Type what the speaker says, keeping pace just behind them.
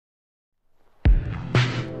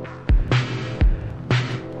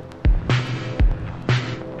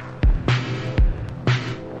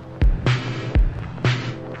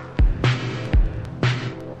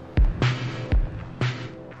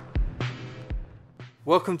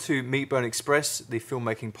Welcome to Meatbone Express, the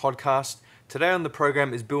filmmaking podcast. Today on the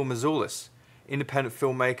program is Bill Mousoulis, independent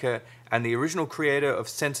filmmaker and the original creator of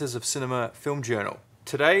Senses of Cinema Film Journal.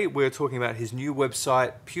 Today we're talking about his new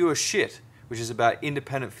website, Pure Shit, which is about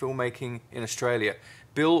independent filmmaking in Australia.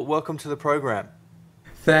 Bill, welcome to the program.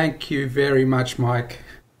 Thank you very much, Mike.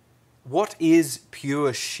 What is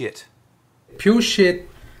Pure Shit? Pure Shit,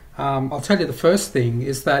 I'll tell you the first thing,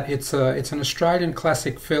 is that it's an Australian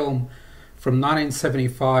classic film from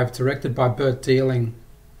 1975, directed by Bert Dealing.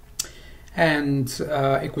 And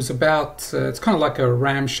it was about, it's kind of like a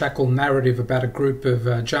ramshackle narrative about a group of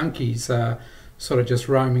junkies sort of just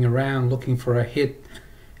roaming around looking for a hit.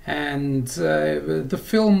 And the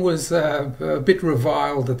film was a bit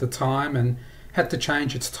reviled at the time and had to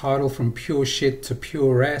change its title from Pure Shit to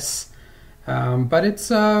Pure S. But it's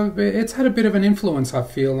had a bit of an influence, I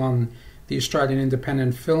feel, on the Australian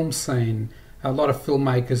independent film scene. A lot of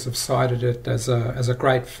filmmakers have cited it as a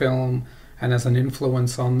great film and as an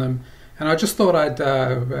influence on them. And I just thought I'd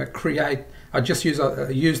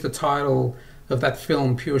use the title of that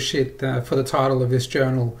film, Pure Shit, for the title of this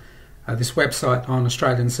journal, this website on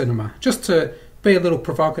Australian cinema, just to be a little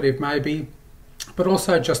provocative maybe, but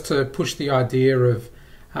also just to push the idea of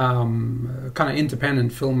kind of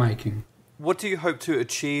independent filmmaking. What do you hope to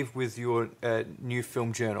achieve with your new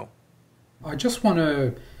film journal? I just want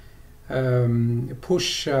to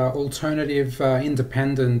push alternative,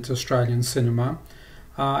 independent Australian cinema,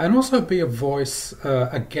 and also be a voice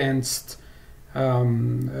against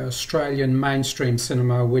Australian mainstream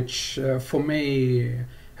cinema, which for me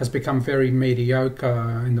has become very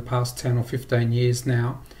mediocre in the past 10 or 15 years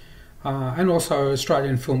now. And also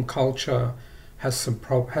Australian film culture has some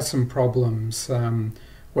problems,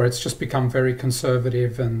 where it's just become very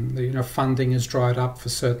conservative, and funding has dried up for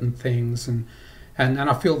certain things, and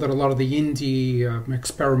I feel that a lot of the indie,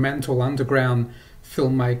 experimental, underground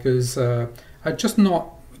filmmakers are just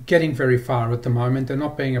not getting very far at the moment. They're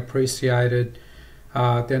not being appreciated.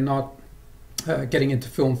 They're not getting into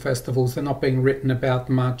film festivals. They're not being written about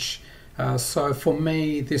much. So for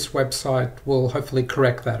me, this website will hopefully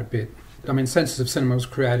correct that a bit. I mean, Senses of Cinema was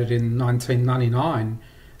created in 1999,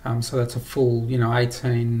 so that's a full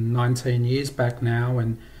 18, 19 years back now,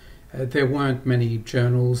 and there weren't many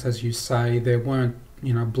journals, as you say. There weren't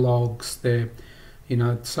blogs.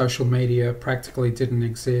 Social media practically didn't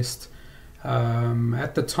exist.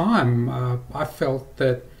 At the time, I felt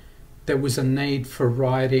that there was a need for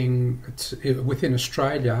writing within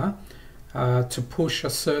Australia to push a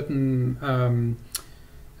certain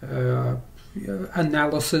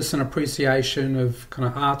analysis and appreciation of kind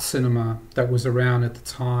of art cinema that was around at the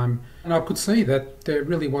time. And I could see that there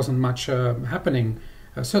really wasn't much happening.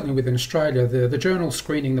 Certainly within Australia, the journal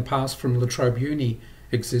Screening the Past from La Trobe Uni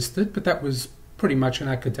existed, but that was pretty much an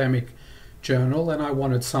academic journal, and I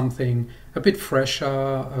wanted something a bit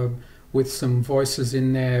fresher, with some voices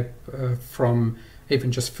in there from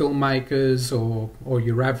even just filmmakers or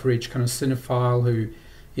your average kind of cinephile who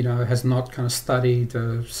has not kind of studied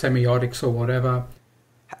semiotics or whatever.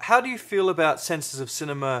 How do you feel about Senses of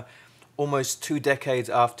Cinema almost 2 decades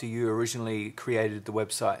after you originally created the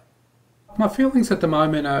website? My feelings at the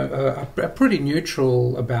moment are pretty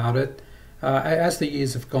neutral about it. As the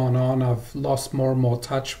years have gone on, I've lost more and more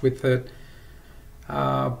touch with it.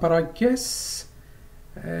 But I guess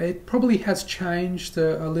it probably has changed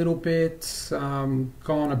a little bit,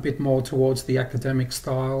 gone a bit more towards the academic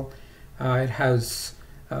style. It has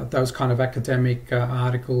those kind of academic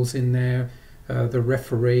articles in there,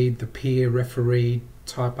 the peer referee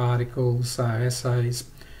type articles, essays.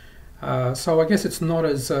 So I guess it's not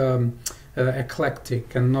as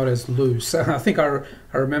eclectic and not as loose. I think I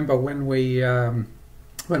remember when we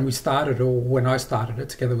started, or when I started it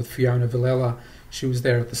together with Fiona Villela, she was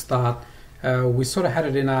there at the start. We sort of had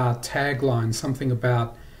it in our tagline, something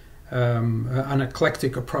about an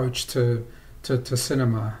eclectic approach to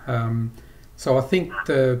cinema. So I think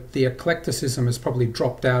the eclecticism has probably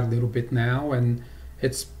dropped out a little bit now, and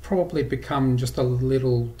it's probably become just a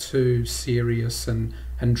little too serious and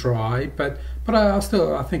dry. But I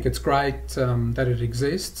think it's great that it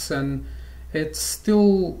exists, and it's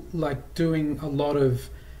still like doing a lot of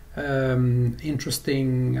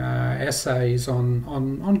interesting essays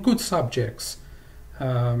on good subjects.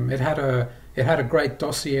 It had a great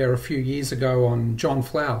dossier a few years ago on John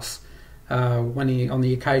Flaus, on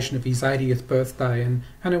the occasion of his 80th birthday, and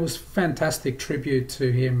it was fantastic tribute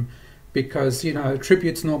to him, because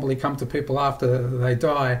tributes normally come to people after they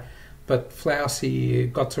die, but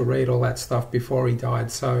Flausy got to read all that stuff before he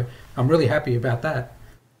died, so I'm really happy about that.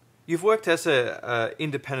 You've worked as an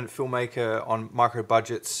independent filmmaker on micro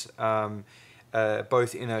budgets,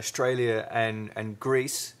 both in Australia and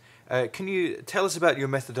Greece. Can you tell us about your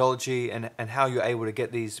methodology and how you're able to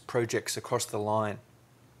get these projects across the line?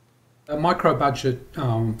 Micro-budget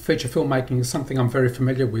feature filmmaking is something I'm very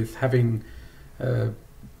familiar with, having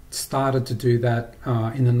started to do that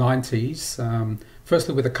in the 90s,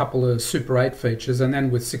 firstly with a couple of Super 8 features and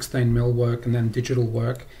then with 16mm work and then digital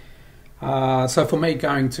work. So for me,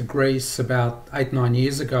 going to Greece about 8-9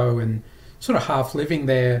 years ago and sort of half living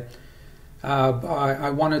there, I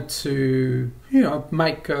wanted to,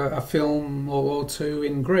 make a film or two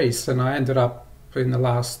in Greece, and I ended up in the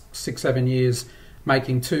last 6-7 years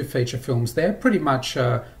making 2 feature films there, pretty much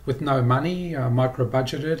with no money,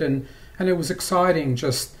 micro-budgeted, and it was exciting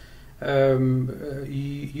just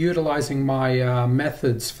utilising my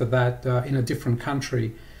methods for that in a different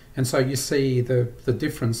country. And so you see the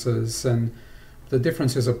differences, and the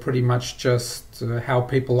differences are pretty much just how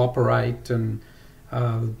people operate and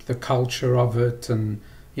the culture of it, and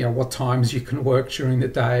what times you can work during the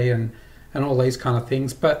day, and all these kind of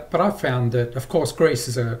things. But I found that, of course, Greece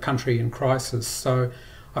is a country in crisis, so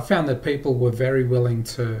I found that people were very willing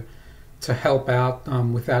to help out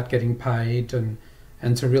without getting paid,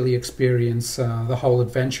 and to really experience the whole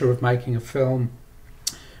adventure of making a film.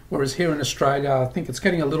 Whereas here in Australia, I think it's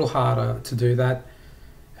getting a little harder to do that,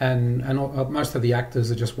 and most of the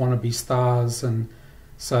actors are just wannabe stars, and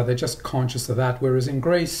so they're just conscious of that. Whereas in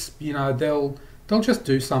Greece, they'll just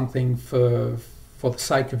do something for the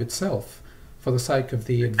sake of itself, for the sake of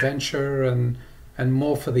the adventure, and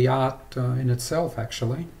more for the art in itself,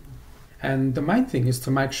 actually. And the main thing is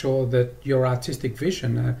to make sure that your artistic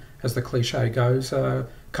vision, as the cliche goes,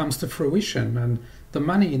 comes to fruition. And the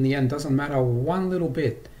money in the end doesn't matter one little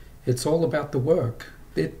bit. It's all about the work.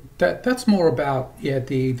 That's more about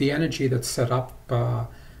the energy that's set up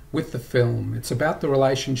with the film. It's about the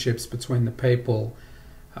relationships between the people.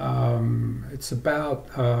 It's about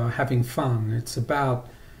having fun. It's about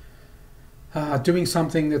doing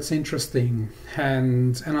something that's interesting.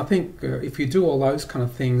 And I think if you do all those kind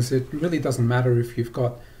of things, it really doesn't matter if you've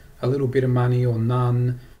got a little bit of money or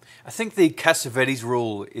none. I think the Cassavetes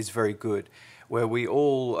rule is very good, where we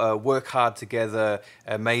all work hard together,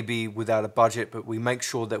 maybe without a budget, but we make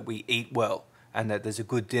sure that we eat well and that there's a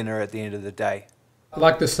good dinner at the end of the day. I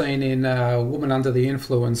like the scene in Woman Under the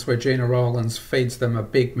Influence where Gina Rowlands feeds them a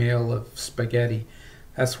big meal of spaghetti.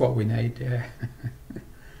 That's what we need, yeah.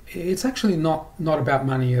 It's actually not about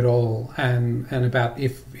money at all, and about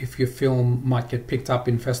if your film might get picked up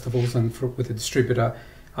in festivals and with a distributor.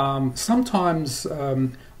 Sometimes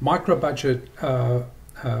micro-budget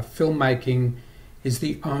filmmaking is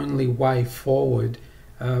the only way forward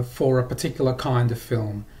for a particular kind of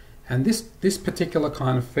film. And this particular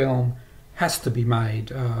kind of film has to be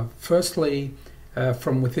made, firstly,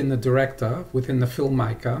 from within the director, within the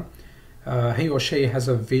filmmaker. He or she has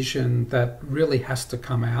a vision that really has to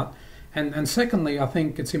come out. And secondly, I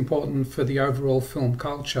think it's important for the overall film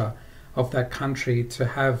culture of that country to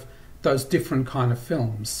have those different kind of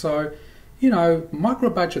films. So,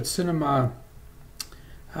 micro-budget cinema,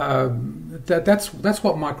 that's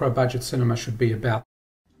what micro-budget cinema should be about.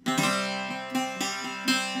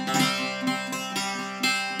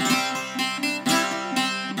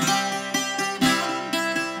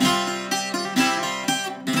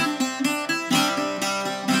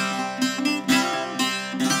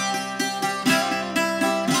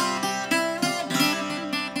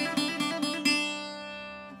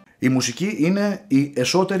 Η μουσική είναι η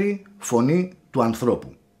εσωτερική φωνή του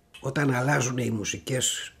ανθρώπου. Όταν αλλάζουν οι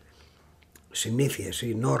μουσικές συνήθειες,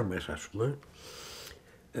 οι νόρμες, ας πούμε,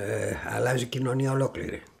 αλλάζει η κοινωνία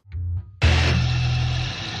ολόκληρη.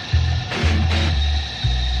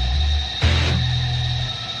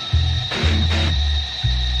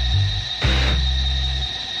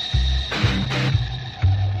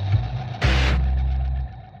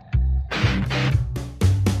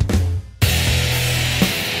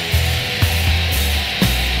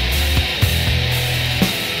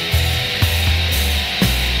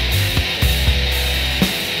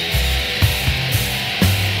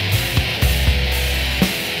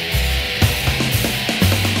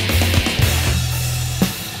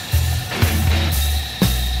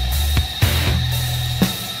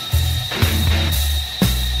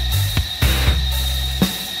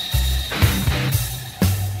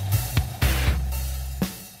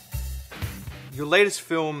 Your latest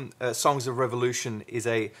film, Songs of Revolution, is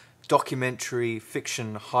a documentary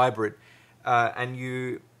fiction hybrid, and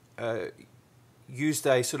you used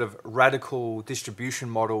a sort of radical distribution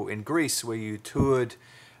model in Greece where you toured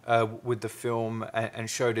with the film and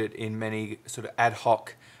showed it in many sort of ad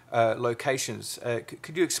hoc locations.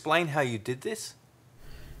 Could you explain how you did this?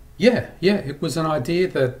 Yeah, it was an idea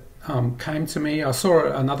that came to me. I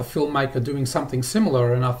saw another filmmaker doing something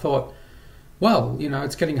similar, and I thought, well,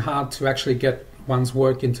 it's getting hard to actually get one's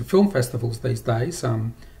work into film festivals these days,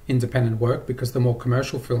 independent work, because the more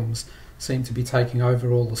commercial films seem to be taking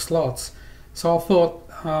over all the slots. So I thought,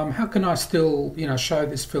 how can I still, show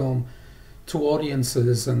this film to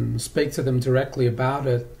audiences and speak to them directly about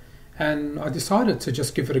it? And I decided to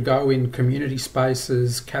just give it a go in community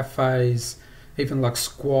spaces, cafes, even like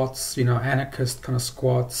squats, anarchist kind of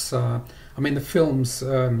squats. The film's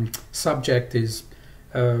subject is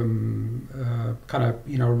kind of,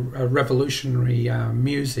 a revolutionary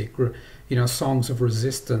music, songs of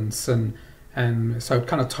resistance, and so it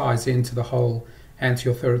kind of ties into the whole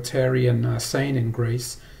anti-authoritarian scene in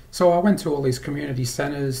Greece. So I went to all these community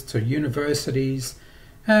centres, to universities,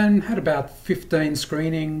 and had about 15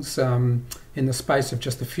 screenings in the space of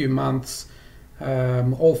just a few months,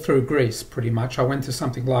 all through Greece pretty much. I went to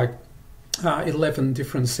something like 11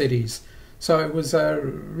 different cities. So it was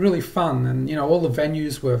really fun, and all the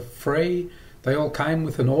venues were free. They all came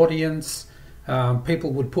with an audience.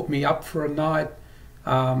 People would put me up for a night.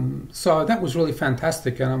 So that was really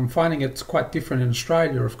fantastic, and I'm finding it's quite different in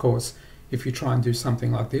Australia, of course. If you try and do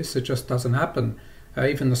something like this, it just doesn't happen.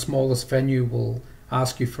 Even the smallest venue will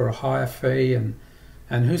ask you for a higher fee, and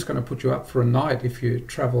who's going to put you up for a night if you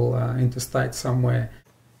travel interstate somewhere?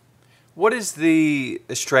 What is the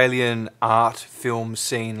Australian art film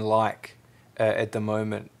scene like at the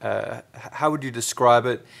moment? How would you describe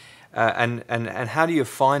it, and how do you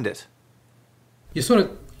find it?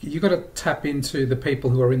 You got to tap into the people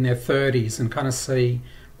who are in their 30s and kind of see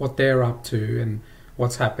what they're up to and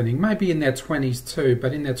what's happening. Maybe in their 20s too,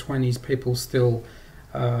 but in their 20s people still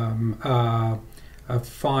are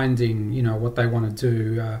finding, what they want to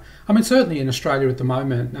do. Certainly in Australia at the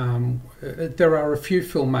moment, there are a few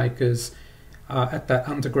filmmakers at that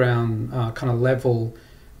underground kind of level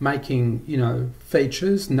making,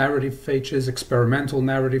 features, narrative features, experimental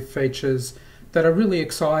narrative features that are really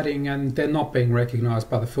exciting, and they're not being recognised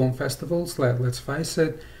by the film festivals, let's face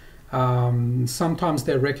it. Sometimes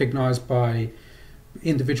they're recognised by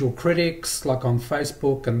individual critics, like on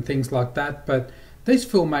Facebook and things like that, but these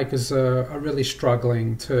filmmakers are really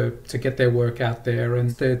struggling to get their work out there.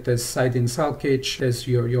 And there's Sadin Salkic, there's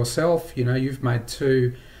yourself, you've made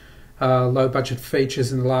 2 low-budget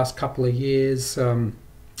features in the last couple of years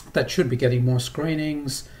that should be getting more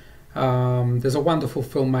screenings. There's a wonderful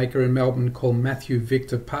filmmaker in Melbourne called Matthew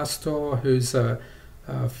Victor Pastor, who's a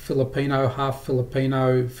Filipino, half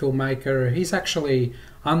Filipino filmmaker. He's actually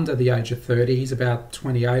under the age of 30. He's about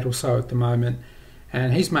 28 or so at the moment,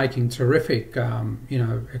 and he's making terrific,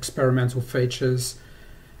 experimental features.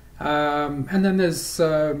 And then there's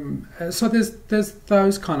those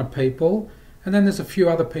kind of people, and then there's a few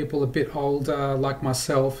other people a bit older, like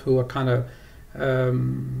myself, who are kind of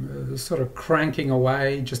sort of cranking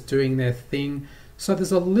away, just doing their thing. So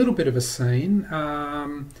there's a little bit of a scene,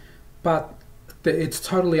 but it's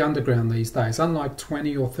totally underground these days, unlike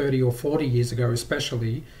 20 or 30 or 40 years ago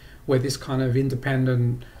especially, where this kind of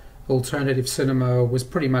independent alternative cinema was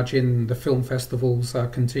pretty much in the film festivals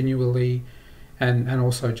continually, and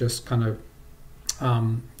also just kind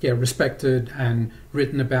of respected and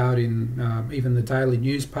written about in even the daily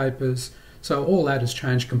newspapers. So all that has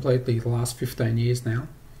changed completely the last 15 years now.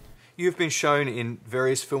 You've been shown in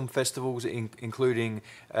various film festivals, including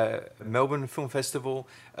Melbourne Film Festival.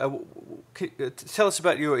 Tell us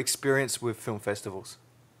about your experience with film festivals.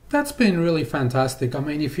 That's been really fantastic.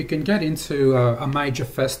 If you can get into a major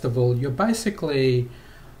festival, you're basically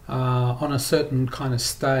on a certain kind of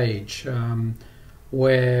stage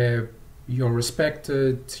where you're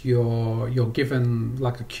respected, you're given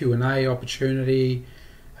like a Q&A opportunity,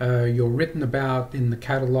 you're written about in the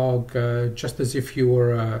catalogue just as if you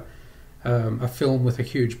were a film with a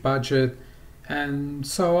huge budget. And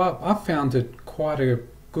so I've found it quite a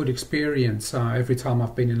good experience every time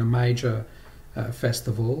I've been in a major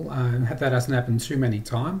festival, and that hasn't happened too many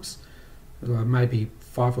times, maybe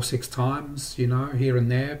 5 or 6 times, here and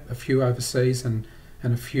there, a few overseas and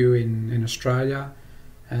a few in Australia.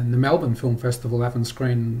 And the Melbourne Film Festival haven't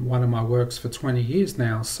screened one of my works for 20 years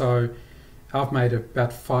now, so I've made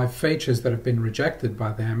about 5 features that have been rejected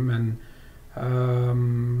by them. And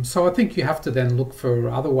so I think you have to then look for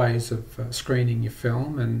other ways of screening your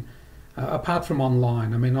film, and apart from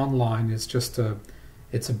online. Online is just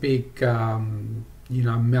it's a big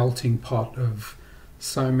melting pot of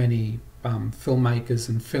so many filmmakers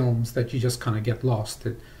and films that you just kind of get lost.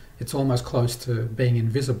 It's almost close to being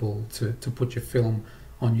invisible to put your film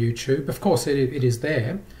on YouTube. Of course it is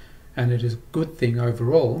there, and it is a good thing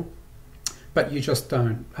overall, but you just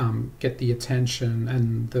don't get the attention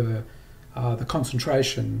and the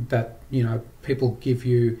concentration that people give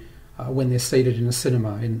you when they're seated in a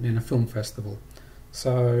cinema in a film festival.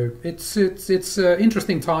 So it's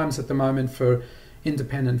interesting times at the moment for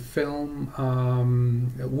independent film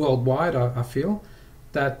worldwide. I feel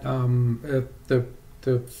that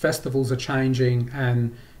the festivals are changing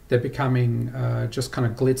and they're becoming just kind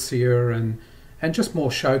of glitzier and just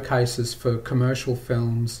more showcases for commercial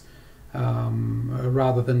films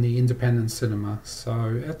rather than the independent cinema.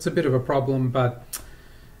 So it's a bit of a problem, but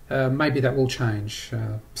maybe that will change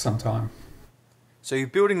sometime. So you're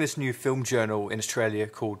building this new film journal in Australia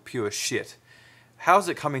called Pure Shit. How's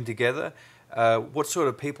it coming together? What sort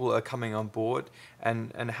of people are coming on board,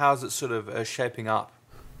 and how's it sort of shaping up?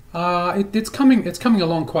 It's coming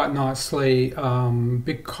along quite nicely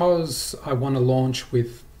because I want to launch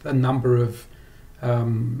with a number of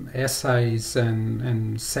essays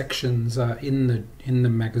and sections in the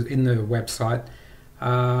website.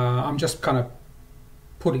 I'm just kind of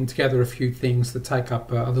putting together a few things that take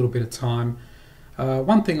up a little bit of time.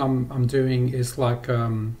 One thing I'm doing is like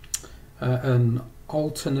an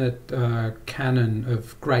alternate canon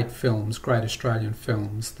of great films, great Australian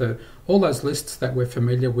films. All those lists that we're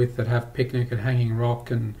familiar with that have Picnic and Hanging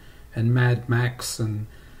Rock and Mad Max and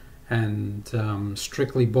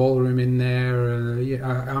Strictly Ballroom in there.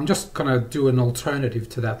 I'm just going to do an alternative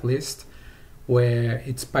to that list where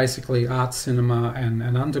it's basically art cinema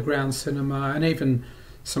and underground cinema, and even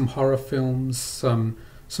some horror films,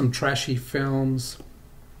 some trashy films,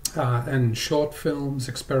 and short films,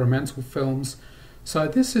 experimental films. So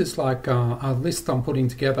this is like a list I'm putting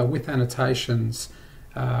together with annotations,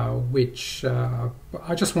 which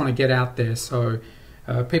I just want to get out there so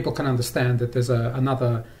people can understand that there's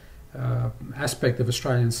another aspect of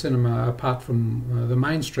Australian cinema apart from the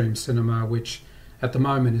mainstream cinema, which at the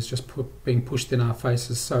moment is just being pushed in our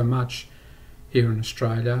faces so much here in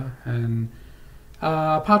Australia. And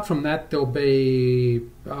apart from that, there'll be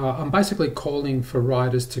I'm basically calling for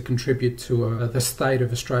writers to contribute to the state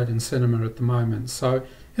of Australian cinema at the moment. So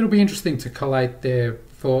it'll be interesting to collate their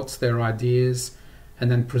thoughts, their ideas,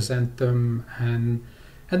 and then present them. And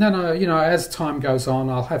then as time goes on,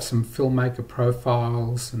 I'll have some filmmaker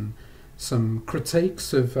profiles and some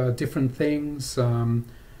critiques of different things.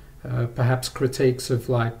 Perhaps critiques of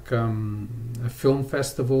like film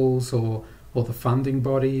festivals or the funding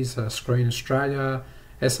bodies, Screen Australia,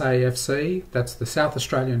 SAFC, that's the South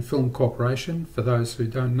Australian Film Corporation, for those who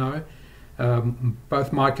don't know.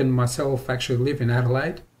 Both Mike and myself actually live in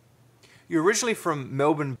Adelaide. You're originally from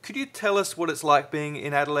Melbourne. Could you tell us what it's like being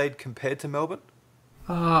in Adelaide compared to Melbourne?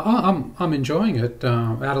 I'm enjoying it.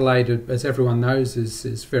 Adelaide, as everyone knows,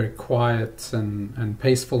 is very quiet and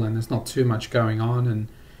peaceful, and there's not too much going on. And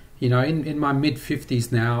in my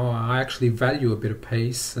mid-50s now, I actually value a bit of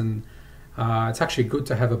peace, and it's actually good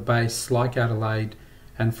to have a base like Adelaide,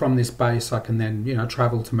 and from this base I can then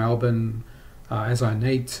travel to Melbourne as I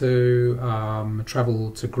need to,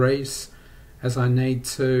 travel to Greece as I need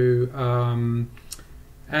to,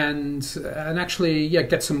 and actually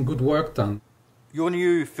get some good work done. Your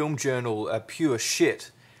new film journal, Pure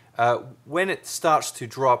Shit, when it starts to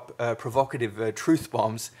drop provocative truth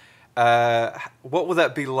bombs, what will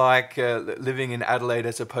that be like living in Adelaide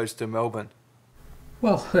as opposed to Melbourne?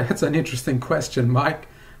 Well, that's an interesting question, Mike.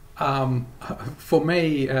 For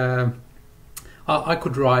me, I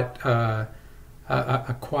could write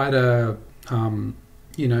quite a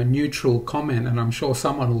neutral comment, and I'm sure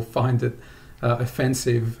someone will find it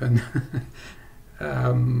offensive. And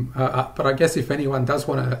but I guess if anyone does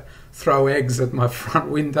want to throw eggs at my front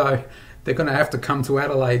window, they're going to have to come to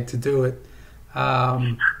Adelaide to do it.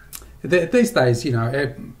 These days,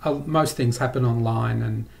 most things happen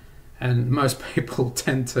online, and most people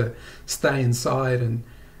tend to stay inside. And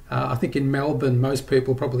I think in Melbourne, most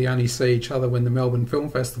people probably only see each other when the Melbourne Film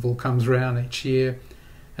Festival comes around each year,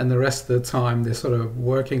 and the rest of the time they're sort of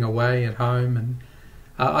working away at home. And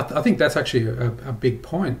I think that's actually a big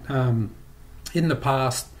point. In the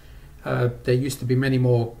past, there used to be many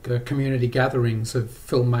more community gatherings of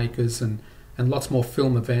filmmakers and lots more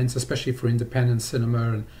film events, especially for independent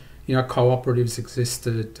cinema, and cooperatives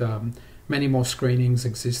existed, many more screenings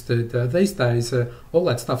existed. These days, all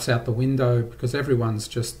that stuff's out the window because everyone's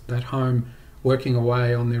just at home working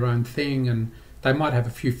away on their own thing, and they might have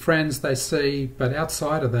a few friends they see, but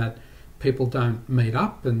outside of that, people don't meet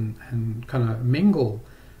up and kind of mingle.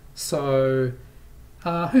 So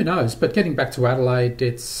who knows? But getting back to Adelaide,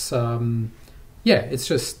 it's it's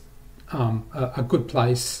just a good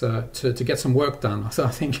place to get some work done. So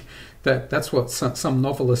I think that's what some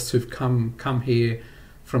novelists who've come here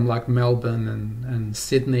from like Melbourne and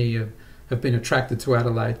Sydney have been attracted to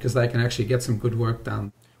Adelaide because they can actually get some good work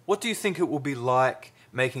done. What do you think it will be like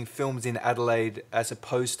making films in Adelaide as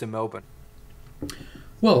opposed to Melbourne?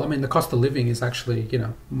 Well, I mean, the cost of living is actually,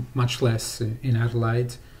 much less in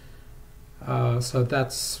Adelaide. So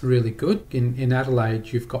that's really good. In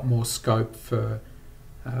Adelaide, you've got more scope for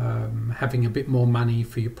having a bit more money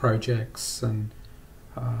for your projects and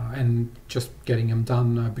just getting them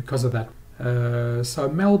done because of that. So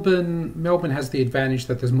Melbourne has the advantage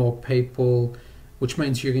that there's more people, which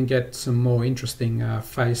means you can get some more interesting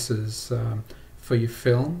faces for your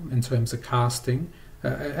film in terms of casting,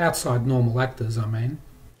 outside normal actors, I mean.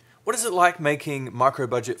 What is it like making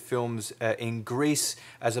micro-budget films in Greece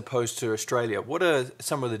as opposed to Australia? What are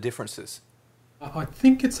some of the differences? I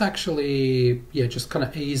think it's actually, just kind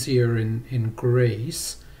of easier in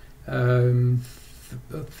Greece.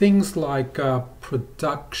 Things like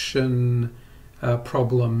production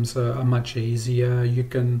problems are much easier. You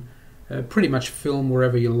can pretty much film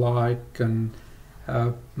wherever you like, and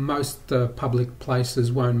most public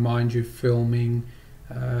places won't mind you filming.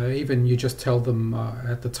 Even you just tell them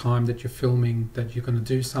at the time that you're filming that you're going to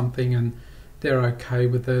do something and they're okay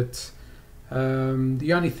with it.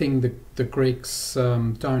 The only thing that the Greeks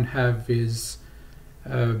don't have is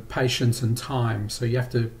patience and time, so you have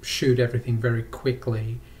to shoot everything very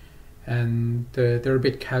quickly, and they're a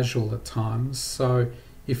bit casual at times. So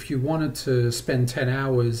if you wanted to spend 10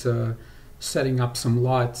 hours setting up some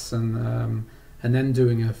lights and then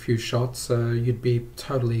doing a few shots, you'd be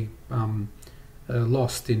totally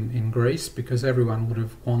lost in Greece because everyone would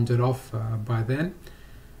have wandered off by then.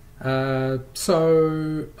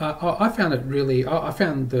 So I found it really. I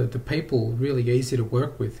found the people really easy to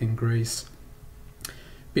work with in Greece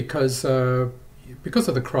because of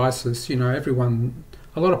the crisis.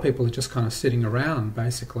 A lot of people are just kind of sitting around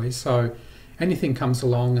basically. So anything comes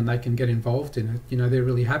along and they can get involved in it, they're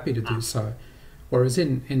really happy to do so. Whereas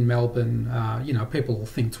in Melbourne, people will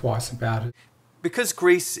think twice about it. Because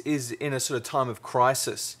Greece is in a sort of time of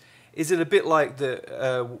crisis, is it a bit like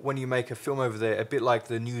when you make a film over there, a bit like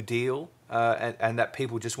the New Deal, and that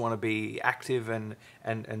people just want to be active and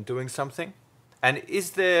doing something? And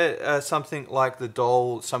is there something like the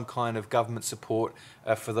dole, some kind of government support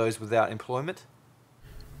for those without employment?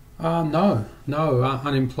 No.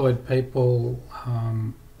 Unemployed people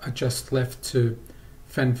are just left to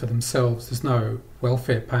fend for themselves. There's no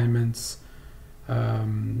welfare payments.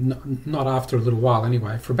 Not after a little while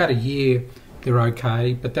anyway. For about a year they're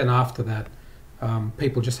okay, but then after that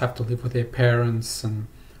people just have to live with their parents and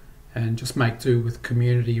just make do with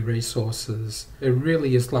community resources. There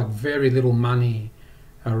really is like very little money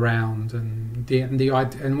around, and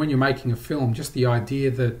when you're making a film, just the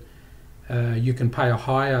idea that you can pay a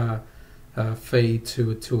higher fee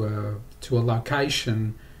to a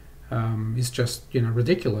location is just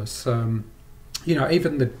ridiculous.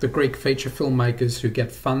 Even the Greek feature filmmakers who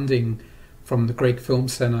get funding from the Greek Film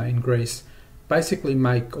Centre in Greece basically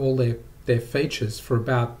make all their features for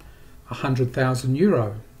about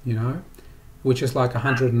 €100,000, which is like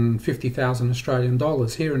 150,000 Australian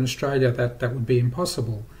dollars. Here in Australia, that would be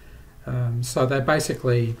impossible. So they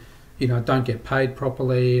basically, don't get paid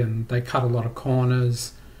properly, and they cut a lot of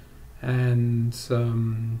corners. And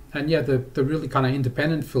the really kind of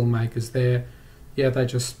independent filmmakers there, they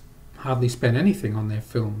just hardly spend anything on their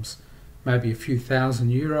films, maybe a few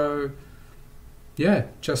 €1,000,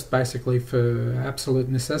 just basically for absolute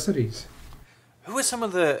necessities. Who are some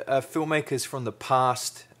of the filmmakers from the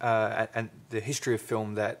past and the history of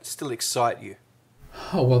film that still excite you?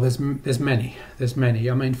 Oh well, there's many.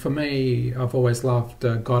 I mean, for me, I've always loved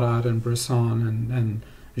Godard and Bresson and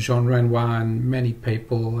Jean Renoir and many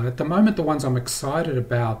people. At the moment, the ones I'm excited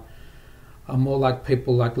about are more like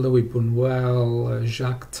people like Louis Buñuel,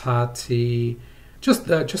 Jacques Tati,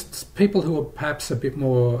 just people who are perhaps a bit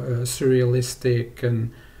more surrealistic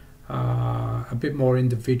and a bit more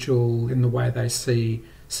individual in the way they see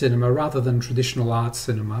cinema rather than traditional art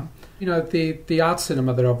cinema. The art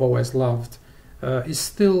cinema that I've always loved is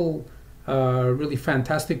still really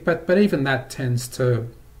fantastic, but even that tends to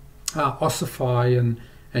ossify and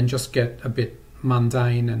just get a bit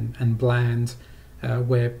mundane and bland,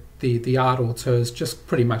 where the art auteurs just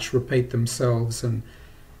pretty much repeat themselves and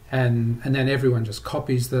then everyone just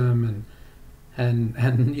copies them and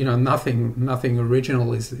nothing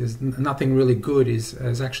original is nothing really good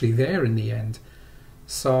is actually there in the end.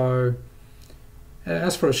 So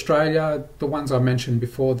as for Australia, the ones I mentioned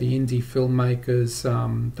before, the indie filmmakers,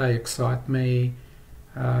 they excite me.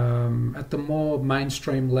 At the more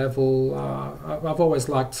mainstream level, I've always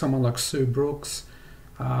liked someone like Sue Brooks.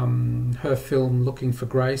 Her film Looking for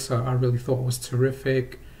Grace I really thought was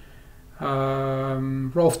terrific.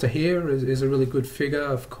 Rolf de Heer is a really good figure,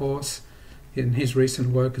 of course, and his recent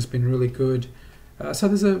work has been really good. So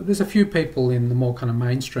there's a few people in the more kind of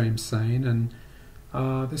mainstream scene, and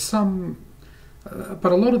there's some,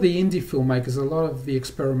 but a lot of the indie filmmakers, a lot of the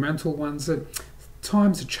experimental ones,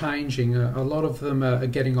 times are changing. A lot of them are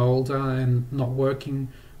getting older and not working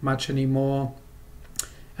much anymore,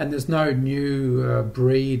 and there's no new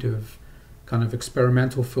breed of kind of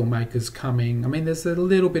experimental filmmakers coming. I mean, there's a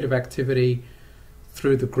little bit of activity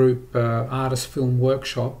through the group Artist Film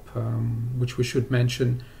Workshop, which we should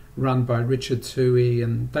mention, run by Richard Toohey,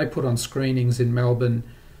 and they put on screenings in Melbourne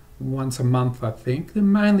once a month, I think. They're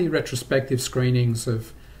mainly retrospective screenings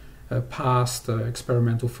of past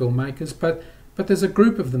experimental filmmakers, but there's a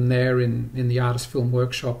group of them there in the Artist Film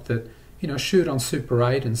Workshop that, you know, shoot on Super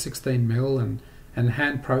 8 and 16mm and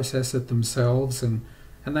hand process it themselves, and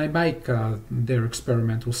they make their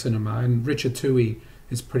experimental cinema. And Richard Toohey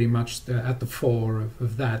is pretty much at the fore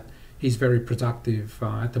of that. He's very productive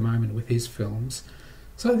at the moment with his films.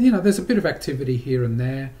 So, you know, there's a bit of activity here and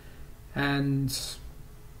there, and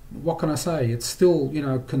what can I say? It's still, you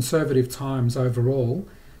know, conservative times overall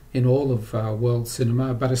in all of world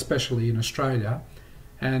cinema, but especially in Australia.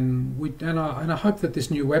 And I hope that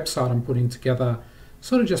this new website I'm putting together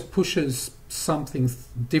sort of just pushes something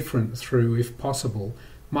different through, if possible.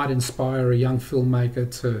 Might inspire a young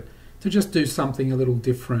filmmaker to just do something a little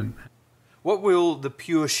different. What will the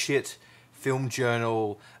Pure Shit film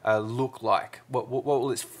journal look like? What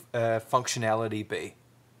will its functionality be?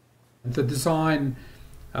 The design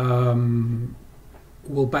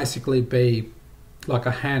will basically be like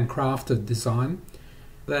a handcrafted design.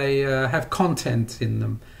 They have content in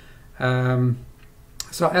them.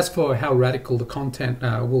 So as for how radical the content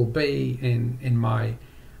will be in my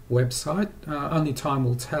website, only time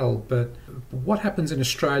will tell. But what happens in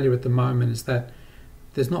Australia at the moment is that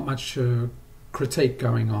there's not much critique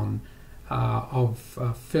going on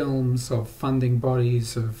of films, of funding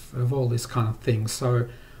bodies, of all this kind of thing. So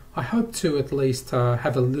I hope to at least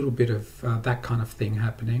have a little bit of that kind of thing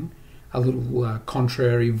happening, a little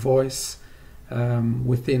contrary voice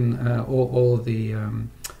within all the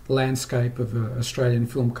landscape of Australian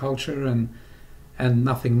film culture, and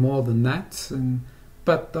nothing more than that.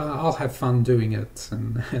 But I'll have fun doing it,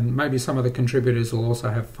 and maybe some of the contributors will also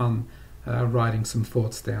have fun writing some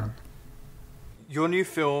thoughts down. Your new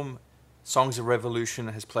film, Songs of Revolution,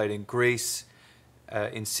 has played in Greece,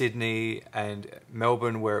 in Sydney and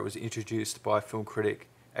Melbourne, where it was introduced by film critic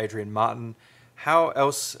Adrian Martin. How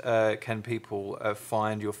else can people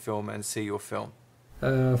find your film and see your film?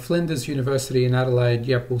 Flinders University in Adelaide,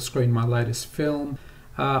 will screen my latest film.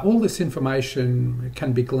 All this information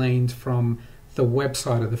can be gleaned from the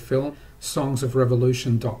website of the film,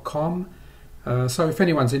 songsofrevolution.com. So if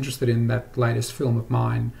anyone's interested in that latest film of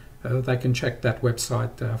mine, they can check that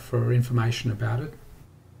website for information about it.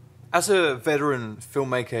 As a veteran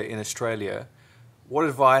filmmaker in Australia, what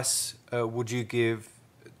advice would you give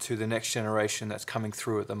to the next generation that's coming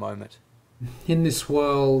through at the moment? In this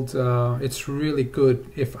world, it's really good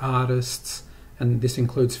if artists, and this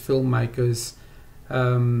includes filmmakers,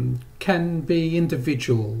 can be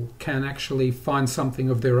individual, can actually find something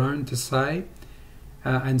of their own to say,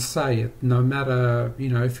 and say it, no matter, you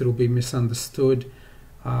know, if it'll be misunderstood,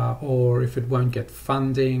 or if it won't get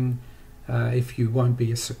funding, if you won't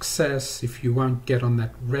be a success, if you won't get on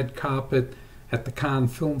that red carpet at the Cannes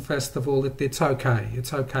Film Festival. It's okay.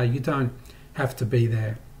 It's okay. You don't have to be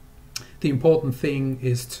there. The important thing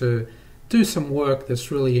is to do some work that's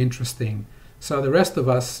really interesting, so the rest of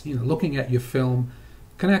us, you know, looking at your film,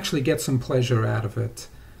 can actually get some pleasure out of it.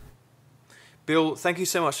 Bill, thank you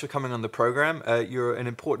so much for coming on the program. You're an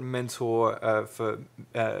important mentor for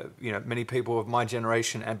many people of my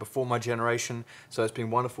generation and before my generation. So it's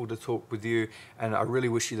been wonderful to talk with you, and I really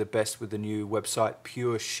wish you the best with the new website,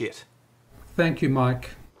 Pure Shit. Thank you,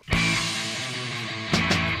 Mike.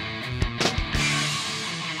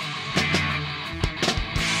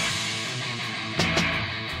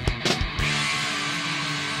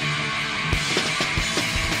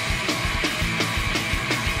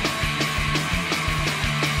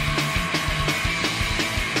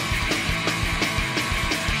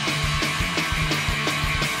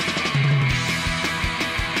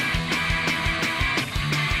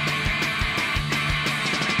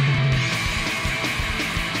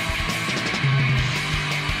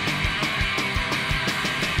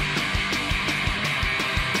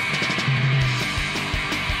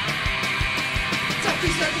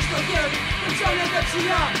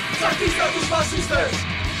 Σαρκίστε τους φασίστες.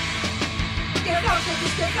 Και κάψε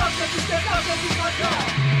τους, και κάψε τους, και κάψε τους ματιά.